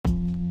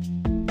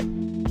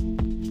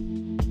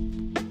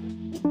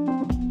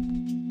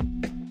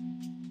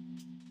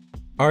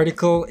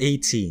Article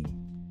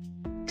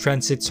 18.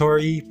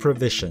 Transitory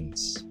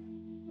Provisions.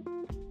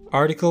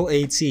 Article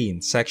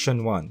 18,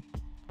 Section 1.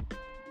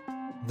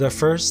 The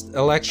first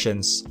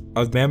elections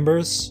of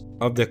members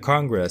of the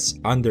Congress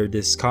under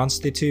this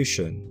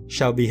Constitution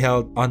shall be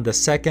held on the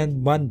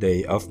second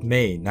Monday of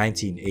May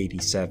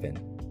 1987.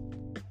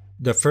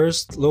 The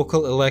first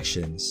local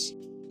elections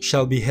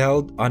shall be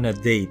held on a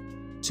date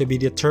to be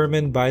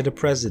determined by the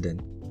President,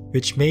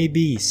 which may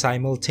be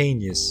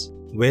simultaneous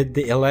with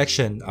the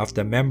election of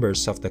the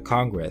members of the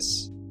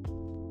Congress.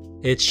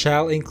 It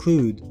shall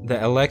include the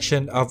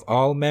election of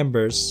all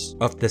members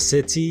of the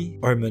city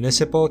or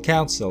municipal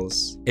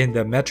councils in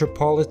the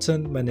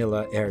Metropolitan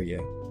Manila area.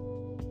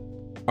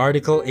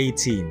 Article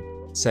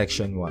 18,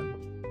 Section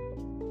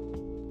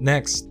 1.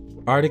 Next,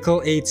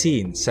 Article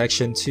 18,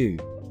 Section 2.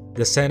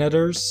 The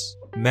senators,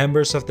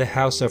 members of the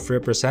House of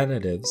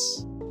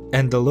Representatives,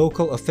 and the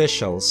local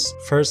officials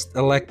first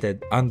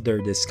elected under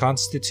this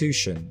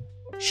Constitution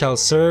shall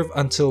serve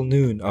until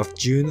noon of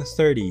June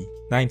 30,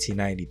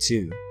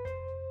 1992.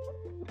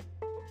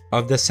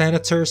 Of the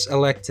senators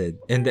elected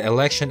in the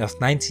election of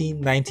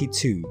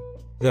 1992,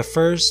 the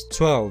first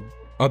 12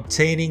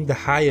 obtaining the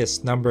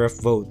highest number of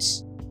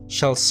votes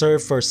shall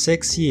serve for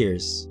 6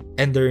 years,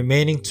 and the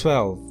remaining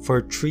 12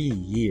 for 3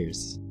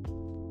 years.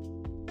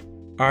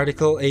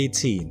 Article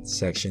 18,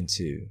 Section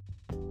 2.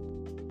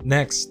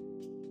 Next,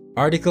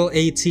 Article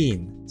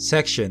 18,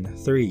 Section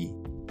 3.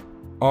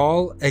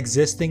 All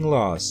existing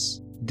laws,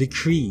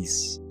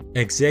 decrees,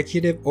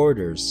 executive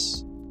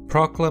orders,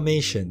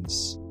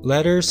 proclamations,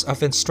 letters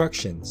of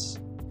instructions,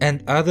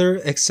 and other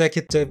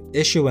executive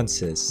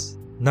issuances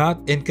not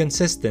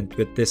inconsistent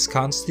with this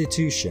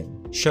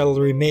Constitution shall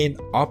remain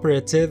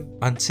operative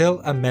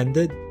until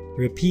amended,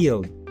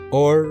 repealed,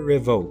 or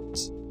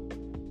revoked.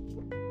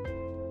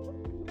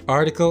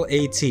 Article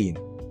 18,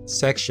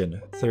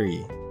 Section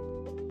 3.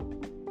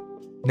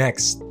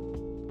 Next,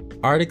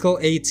 Article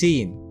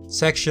 18,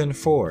 Section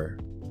 4.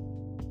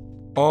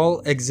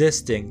 All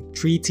existing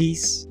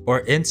treaties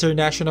or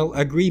international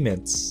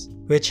agreements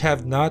which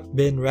have not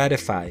been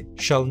ratified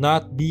shall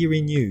not be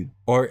renewed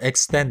or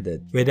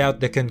extended without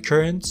the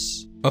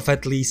concurrence of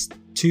at least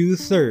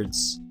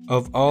 2/3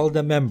 of all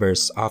the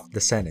members of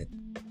the Senate.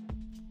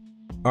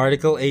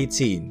 Article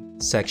 18,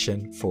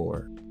 Section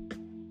 4.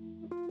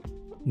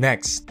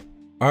 Next,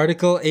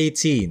 Article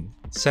 18,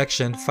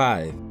 Section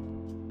 5.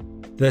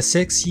 The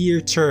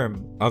 6-year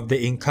term of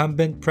the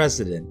incumbent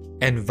President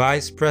and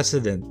Vice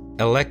President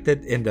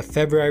elected in the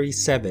February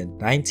 7,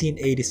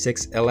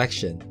 1986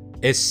 election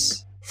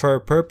is, for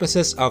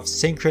purposes of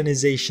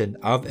synchronization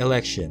of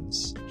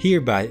elections,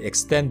 hereby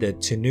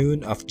extended to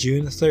noon of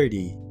June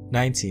 30,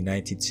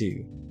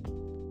 1992.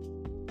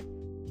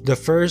 The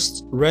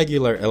first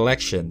regular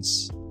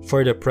elections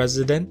for the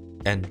President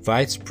and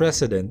Vice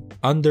President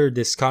under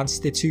this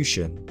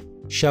Constitution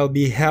shall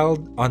be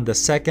held on the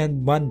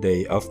second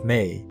Monday of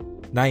May,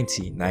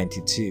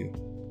 1992.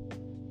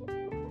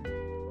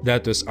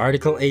 That was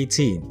Article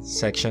 18,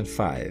 Section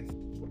 5.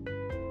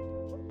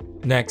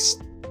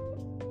 Next,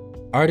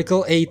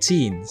 Article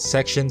 18,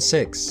 Section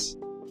 6.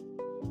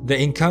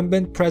 The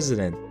incumbent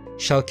President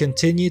shall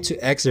continue to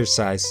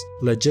exercise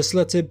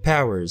legislative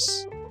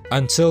powers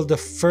until the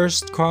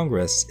first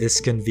Congress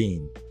is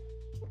convened.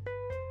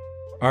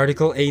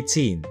 Article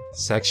 18,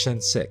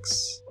 Section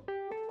 6.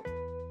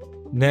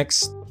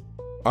 Next,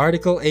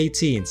 Article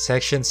 18,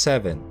 Section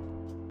 7.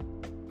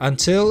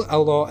 Until a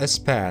law is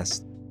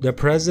passed, the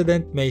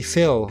President may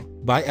fill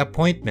by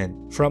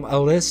appointment from a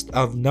list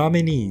of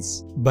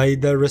nominees by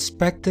the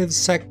respective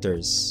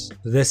sectors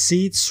the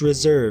seats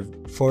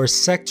reserved for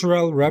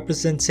sectoral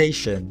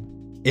representation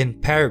in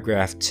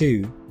Paragraph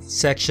 2,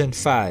 Section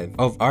 5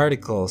 of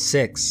Article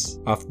 6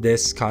 of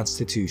this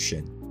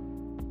Constitution.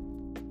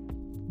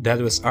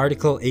 That was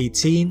Article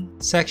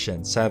 18,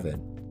 Section 7.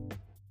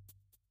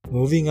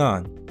 Moving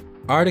on,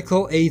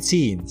 Article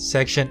 18,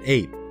 Section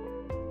 8.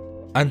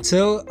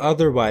 Until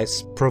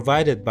otherwise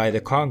provided by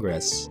the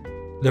Congress,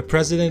 the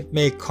President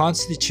may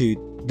constitute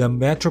the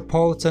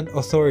Metropolitan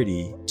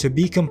Authority to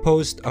be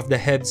composed of the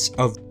heads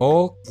of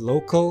all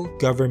local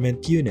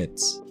government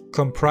units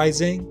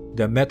comprising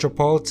the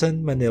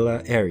Metropolitan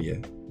Manila area.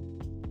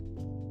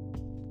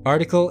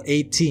 Article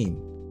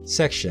 18,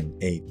 Section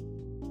 8.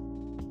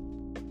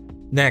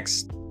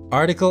 Next,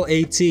 Article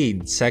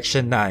 18,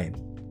 Section 9.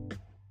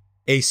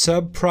 A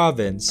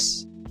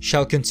sub-province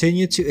shall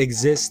continue to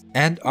exist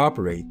and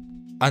operate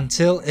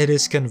until it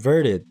is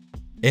converted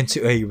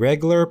into a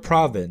regular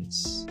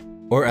province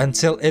or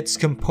until its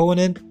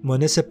component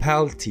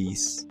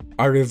municipalities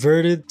are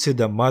reverted to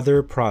the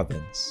mother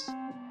province.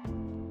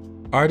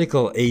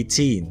 Article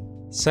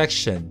 18,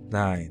 Section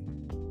 9.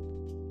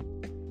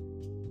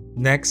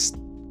 Next,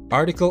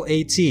 Article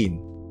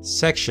 18,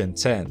 Section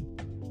 10.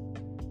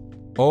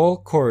 All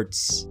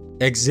courts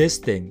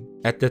existing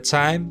at the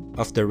time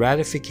of the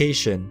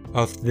ratification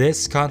of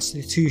this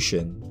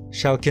Constitution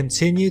shall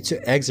continue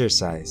to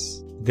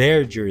exercise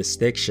their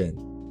jurisdiction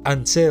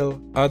until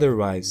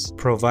otherwise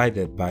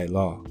provided by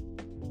law.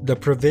 The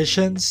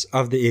provisions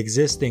of the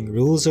existing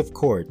rules of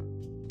court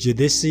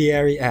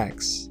Judiciary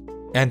Acts,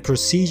 and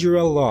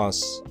procedural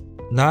laws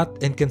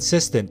not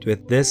inconsistent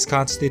with this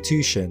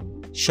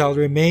Constitution shall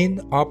remain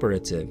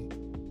operative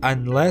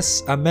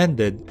unless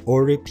amended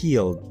or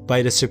repealed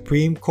by the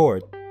Supreme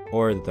Court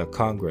or the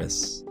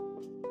Congress.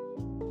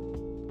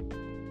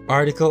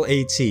 Article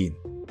 18,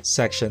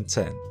 Section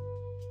 10.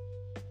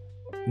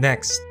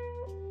 Next,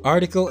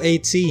 Article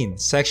 18,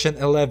 Section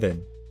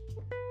 11.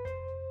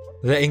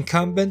 The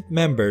incumbent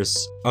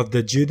members of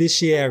the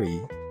judiciary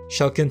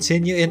shall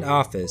continue in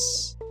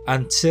office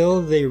until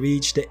they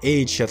reach the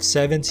age of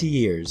 70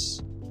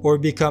 years or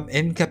become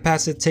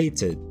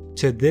incapacitated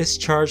to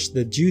discharge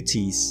the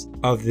duties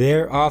of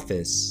their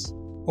office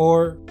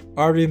or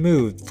are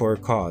removed for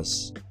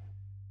cause.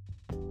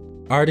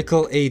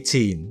 Article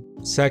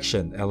 18,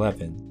 Section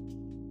 11.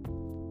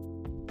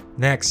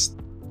 Next,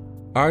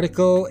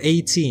 Article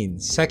 18,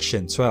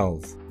 Section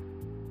 12.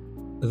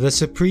 The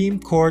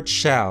Supreme Court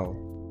shall,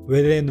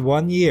 within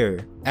 1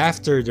 year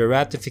after the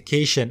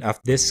ratification of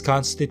this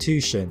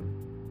Constitution,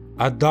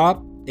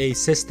 adopt a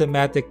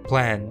systematic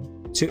plan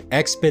to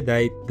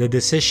expedite the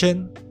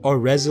decision or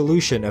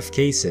resolution of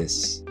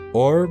cases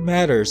or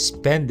matters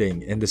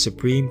pending in the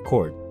Supreme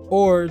Court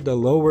or the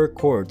lower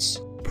courts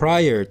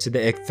prior to the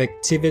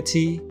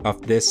effectivity of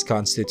this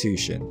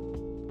Constitution.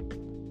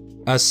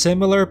 A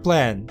similar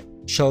plan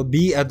shall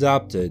be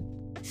adopted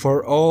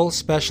for all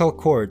special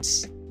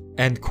courts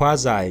and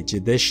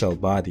quasi-judicial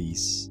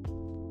bodies.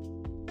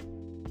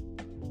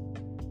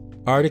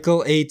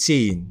 Article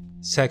 18,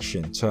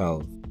 Section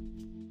 12.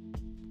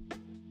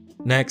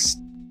 Next,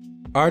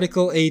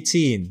 Article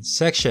 18,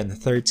 Section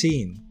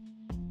 13.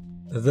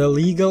 The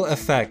legal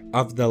effect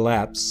of the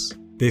lapse,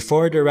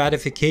 before the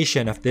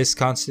ratification of this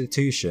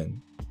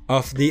Constitution,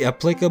 of the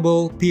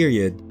applicable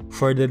period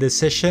for the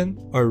decision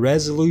or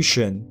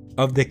resolution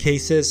of the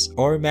cases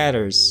or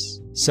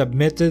matters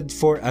submitted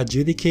for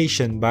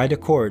adjudication by the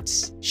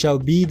courts shall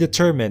be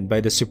determined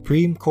by the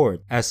Supreme Court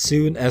as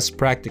soon as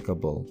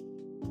practicable.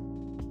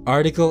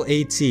 Article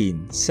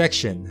 18,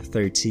 Section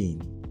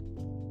 13.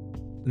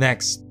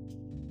 Next,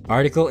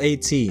 Article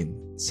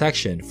 18,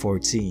 Section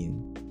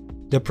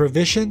 14. The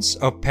provisions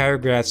of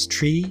paragraphs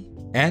 3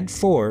 and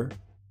 4,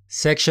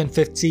 Section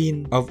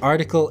 15 of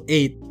Article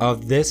 8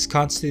 of this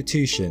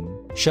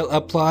Constitution shall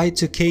apply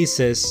to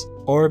cases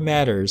or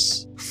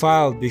matters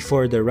filed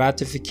before the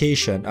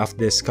ratification of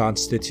this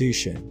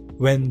Constitution,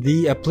 when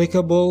the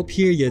applicable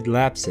period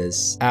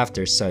lapses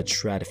after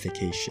such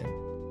ratification.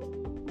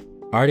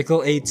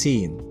 Article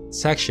 18,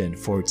 Section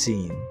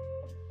 14.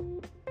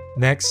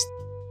 Next,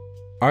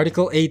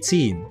 Article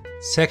 18,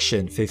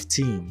 Section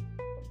 15.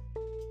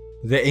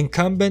 The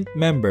incumbent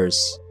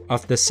members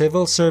of the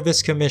Civil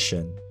Service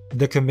Commission,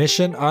 the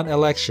Commission on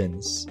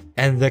Elections,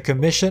 and the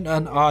Commission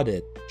on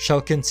Audit shall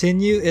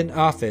continue in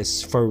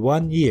office for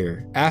 1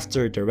 year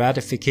after the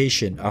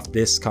ratification of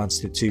this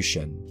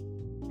Constitution,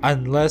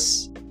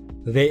 unless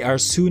they are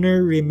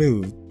sooner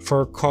removed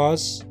for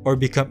cause or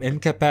become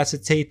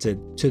incapacitated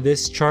to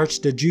discharge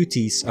the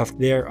duties of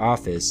their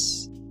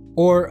office,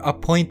 or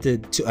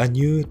appointed to a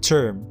new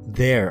term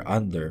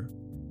thereunder.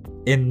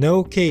 In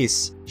no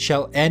case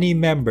shall any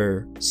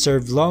member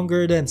serve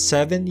longer than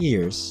 7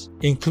 years,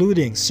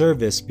 including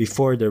service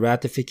before the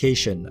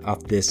ratification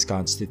of this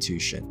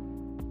Constitution.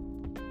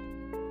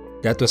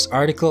 That was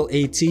Article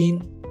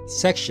 18,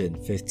 Section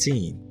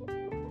 15.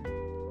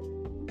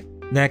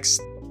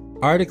 Next,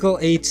 Article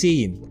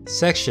 18,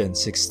 Section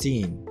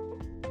 16.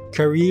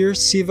 Career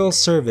civil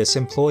service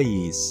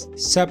employees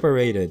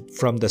separated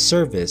from the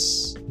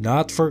service,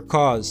 not for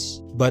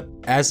cause, but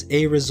as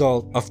a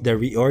result of the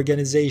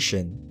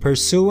reorganization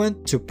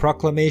pursuant to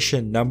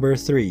Proclamation No.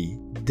 3,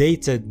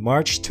 dated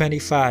March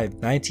 25,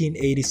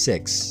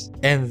 1986,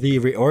 and the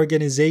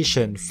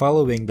reorganization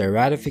following the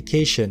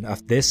ratification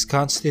of this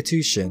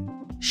Constitution,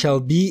 shall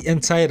be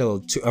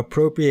entitled to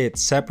appropriate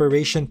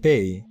separation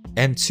pay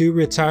and to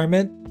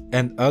retirement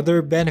and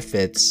other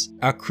benefits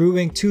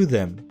accruing to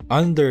them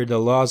under the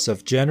laws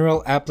of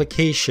general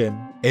application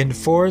in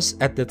force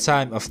at the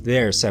time of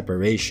their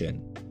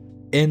separation.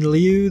 In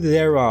lieu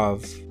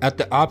thereof, at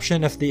the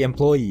option of the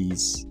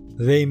employees,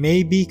 they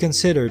may be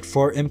considered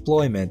for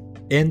employment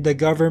in the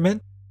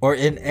government or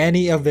in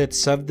any of its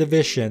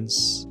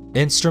subdivisions,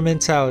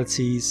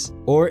 instrumentalities,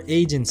 or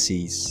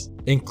agencies,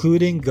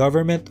 including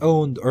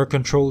government-owned or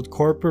controlled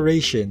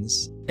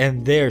corporations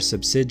and their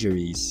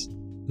subsidiaries.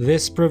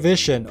 This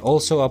provision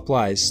also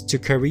applies to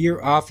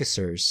career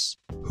officers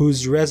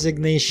whose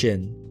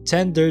resignation,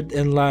 tendered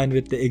in line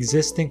with the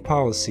existing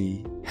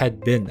policy,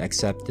 had been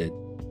accepted.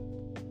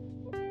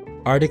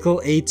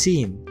 Article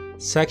 18,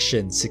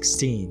 Section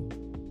 16.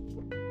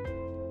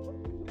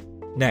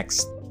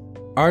 Next,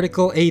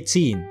 Article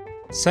 18,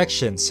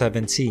 Section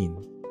 17.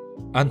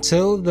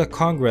 Until the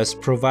Congress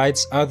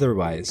provides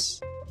otherwise,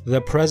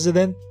 the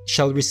President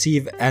shall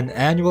receive an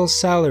annual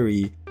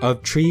salary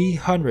of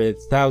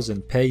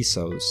 300,000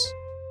 pesos.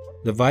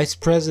 The Vice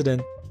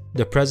President,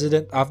 the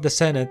President of the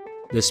Senate,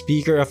 the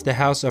Speaker of the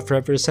House of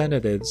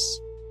Representatives,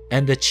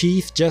 and the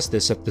Chief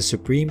Justice of the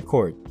Supreme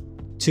Court,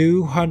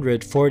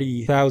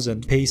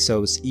 240,000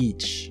 pesos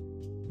each.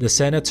 the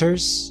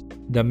senators,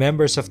 the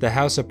members of the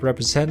House of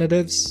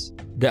Representatives,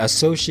 the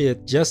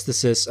Associate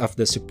Justices of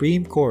the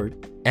Supreme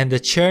Court, and the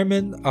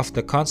Chairman of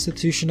the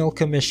Constitutional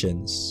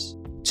Commissions,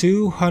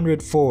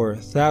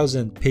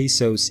 204,000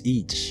 pesos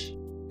each,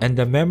 and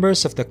the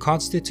members of the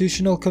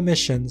Constitutional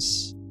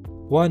Commissions,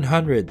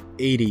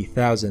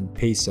 180,000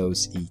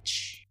 pesos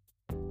each.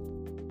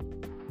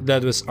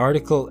 That was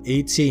Article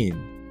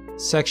 18,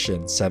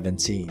 Section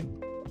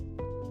 17.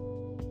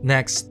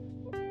 Next,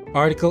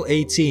 Article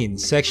 18,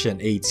 Section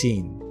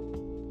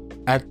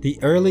 18. At the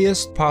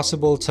earliest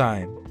possible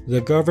time,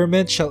 the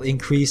government shall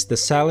increase the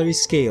salary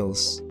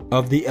scales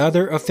of the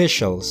other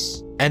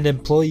officials and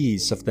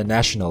employees of the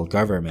national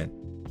government.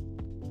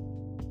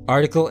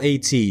 Article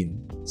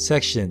 18,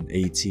 Section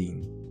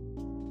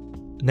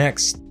 18.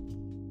 Next,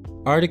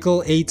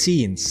 Article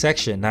 18,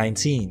 Section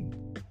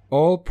 19.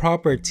 All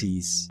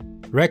properties,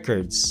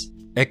 records,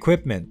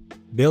 equipment,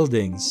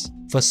 buildings,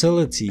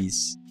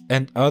 facilities,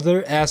 and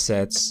other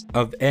assets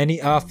of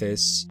any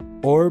office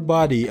or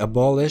body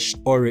abolished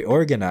or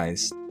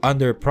reorganized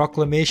under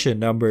Proclamation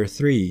No.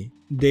 3,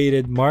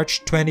 dated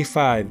March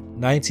 25,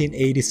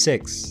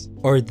 1986,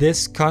 or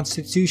this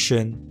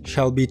Constitution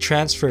shall be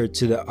transferred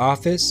to the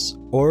office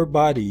or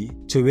body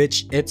to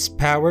which its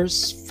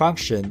powers,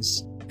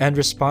 functions, and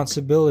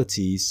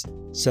responsibilities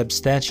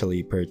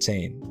substantially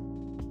pertain.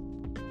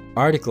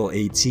 Article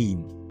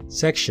 18,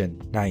 Section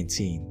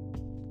 19.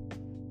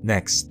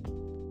 Next,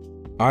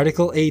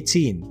 Article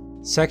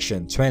 18,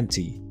 Section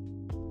 20.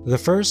 The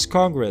first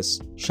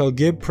Congress shall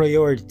give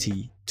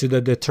priority to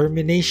the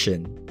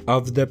determination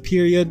of the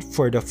period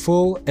for the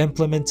full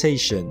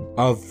implementation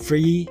of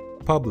free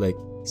public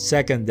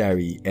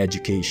secondary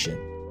education.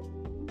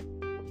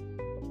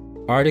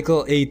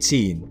 Article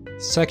 18,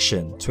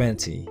 Section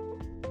 20.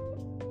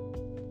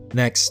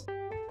 Next,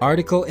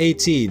 Article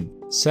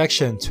 18,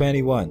 Section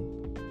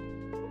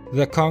 21.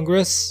 The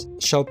Congress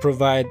shall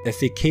provide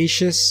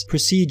efficacious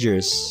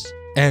procedures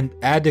and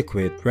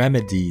adequate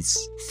remedies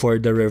for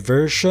the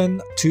reversion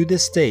to the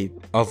state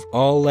of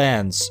all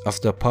lands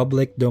of the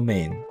public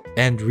domain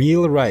and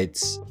real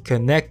rights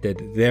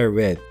connected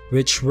therewith,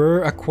 which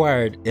were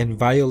acquired in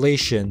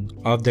violation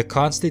of the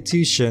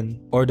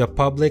Constitution or the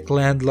public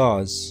land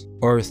laws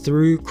or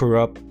through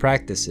corrupt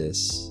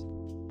practices.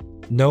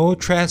 No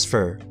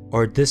transfer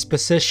or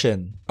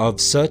disposition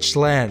of such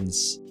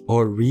lands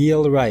or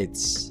real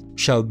rights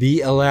shall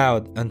be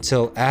allowed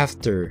until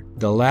after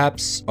the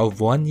lapse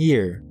of 1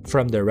 year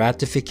from the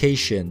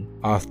ratification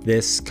of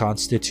this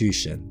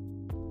Constitution.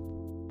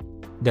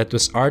 That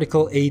was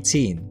Article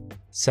 18,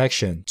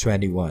 Section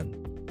 21.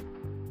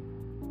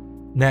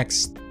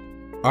 Next,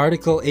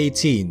 Article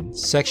 18,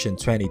 Section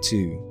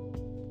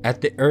 22. At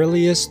the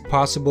earliest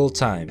possible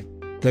time,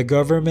 the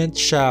government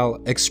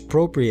shall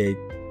expropriate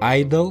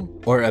idle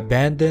or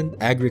abandoned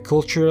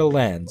agricultural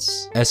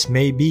lands as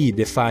may be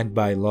defined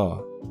by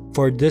law,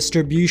 for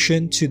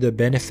distribution to the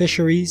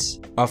beneficiaries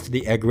of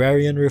the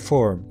Agrarian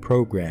Reform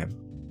Program.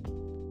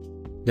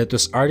 That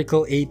was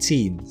Article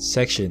 18,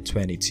 Section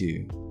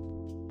 22.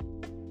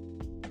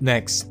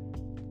 Next,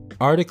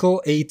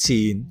 Article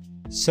 18,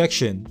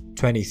 Section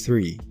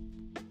 23.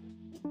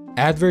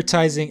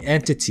 Advertising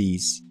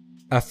entities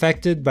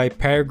affected by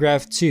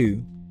Paragraph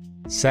 2,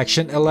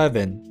 Section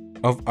 11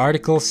 of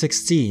Article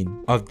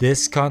 16 of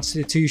this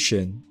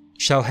Constitution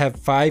shall have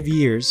 5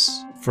 years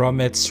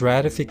from its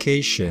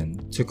ratification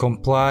to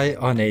comply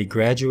on a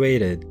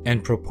graduated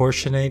and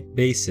proportionate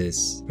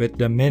basis with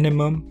the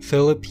minimum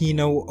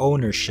Filipino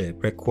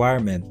ownership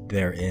requirement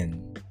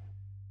therein.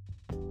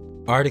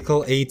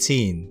 Article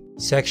 18,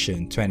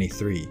 Section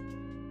 23.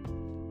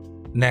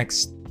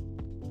 Next,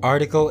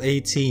 Article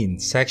 18,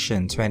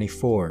 Section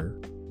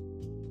 24.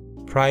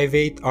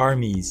 Private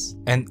armies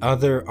and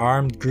other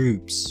armed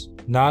groups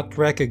not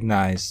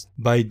recognized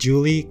by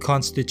duly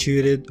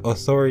constituted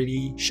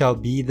authority shall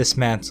be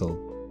dismantled.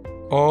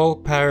 All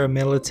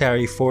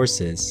paramilitary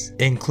forces,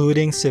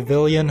 including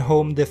civilian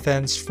home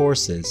defense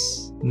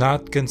forces,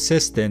 not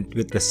consistent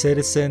with the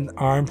citizen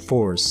armed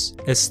force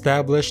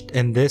established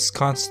in this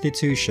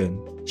Constitution,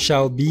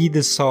 shall be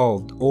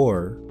dissolved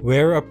or,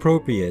 where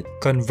appropriate,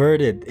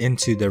 converted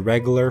into the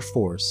regular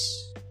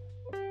force.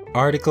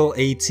 Article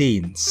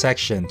 18,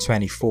 Section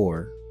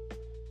 24.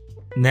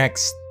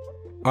 Next,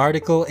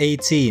 Article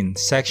 18,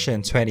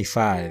 Section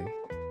 25.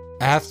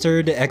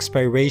 After the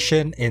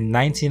expiration in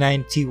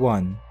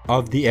 1991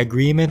 of the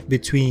agreement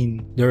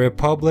between the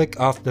Republic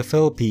of the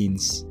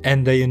Philippines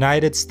and the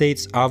United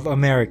States of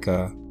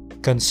America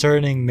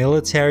concerning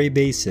military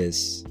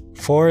bases,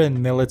 foreign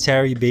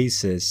military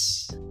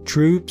bases,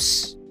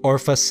 troops, or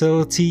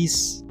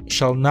facilities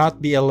shall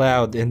not be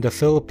allowed in the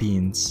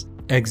Philippines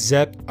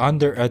except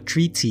under a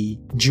treaty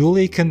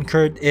duly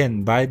concurred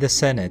in by the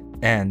Senate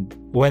and,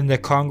 when the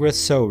Congress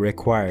so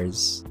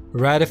requires,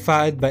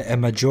 ratified by a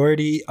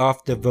majority of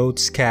the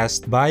votes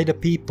cast by the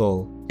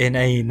people in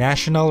a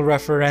national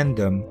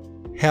referendum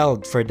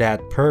held for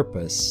that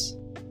purpose,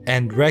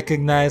 and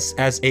recognized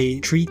as a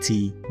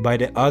treaty by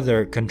the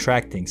other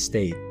contracting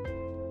state.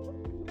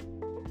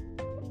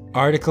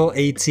 Article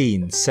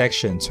 18,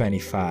 Section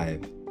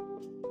 25.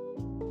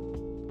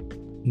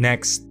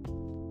 Next,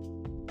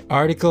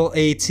 Article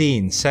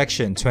 18,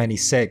 Section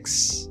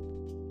 26.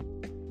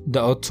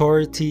 The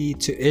authority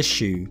to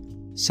issue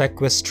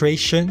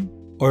sequestration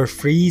or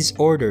freeze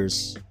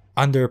orders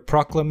under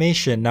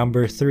Proclamation No.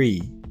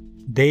 3,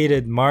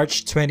 dated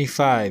March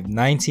 25,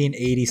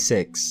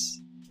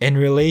 1986, in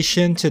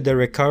relation to the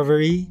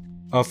recovery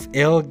of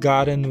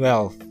ill-gotten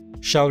wealth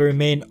shall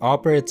remain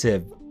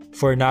operative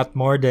for not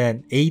more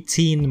than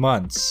 18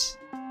 months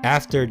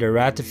after the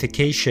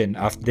ratification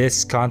of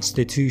this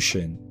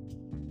Constitution.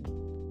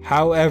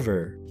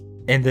 However,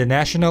 in the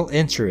national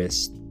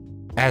interest,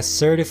 as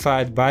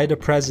certified by the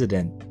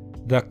President,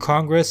 the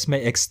Congress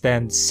may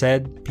extend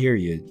said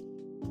period.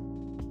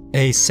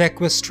 A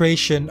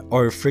sequestration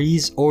or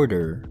freeze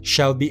order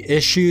shall be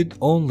issued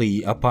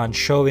only upon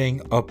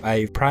showing of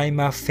a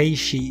prima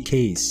facie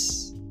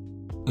case.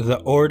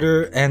 The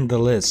order and the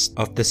list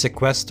of the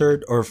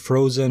sequestered or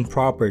frozen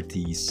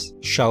properties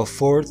shall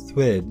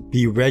forthwith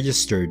be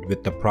registered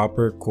with the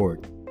proper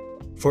court.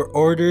 For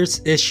orders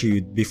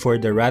issued before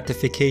the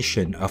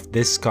ratification of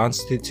this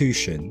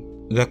Constitution,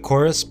 the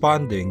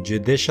corresponding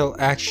judicial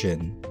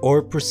action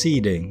or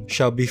proceeding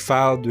shall be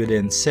filed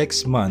within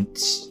 6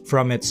 months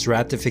from its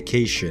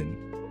ratification.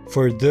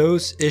 For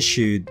those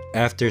issued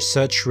after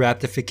such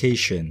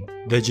ratification,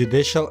 the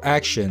judicial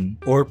action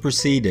or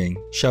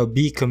proceeding shall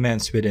be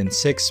commenced within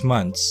 6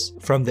 months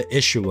from the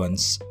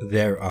issuance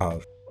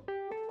thereof.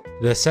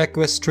 The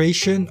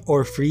sequestration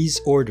or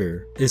freeze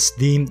order is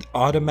deemed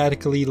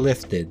automatically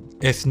lifted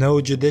if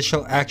no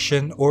judicial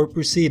action or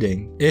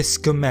proceeding is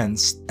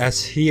commenced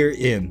as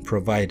herein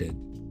provided.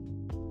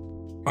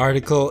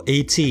 Article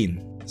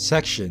 18,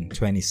 Section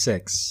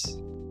 26.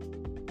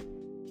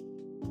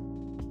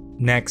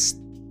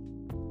 Next,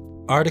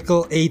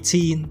 Article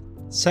 18,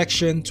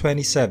 Section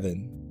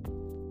 27.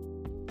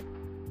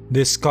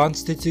 This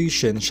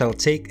Constitution shall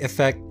take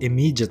effect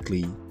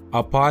immediately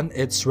upon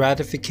its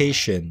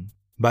ratification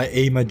by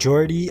a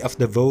majority of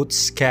the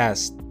votes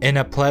cast in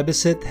a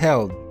plebiscite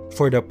held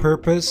for the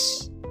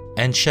purpose,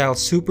 and shall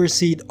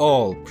supersede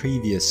all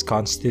previous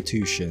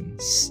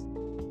constitutions.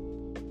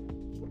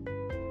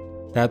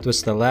 That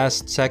was the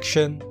last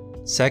section,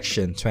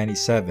 Section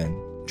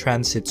 27,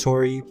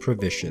 Transitory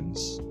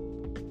Provisions.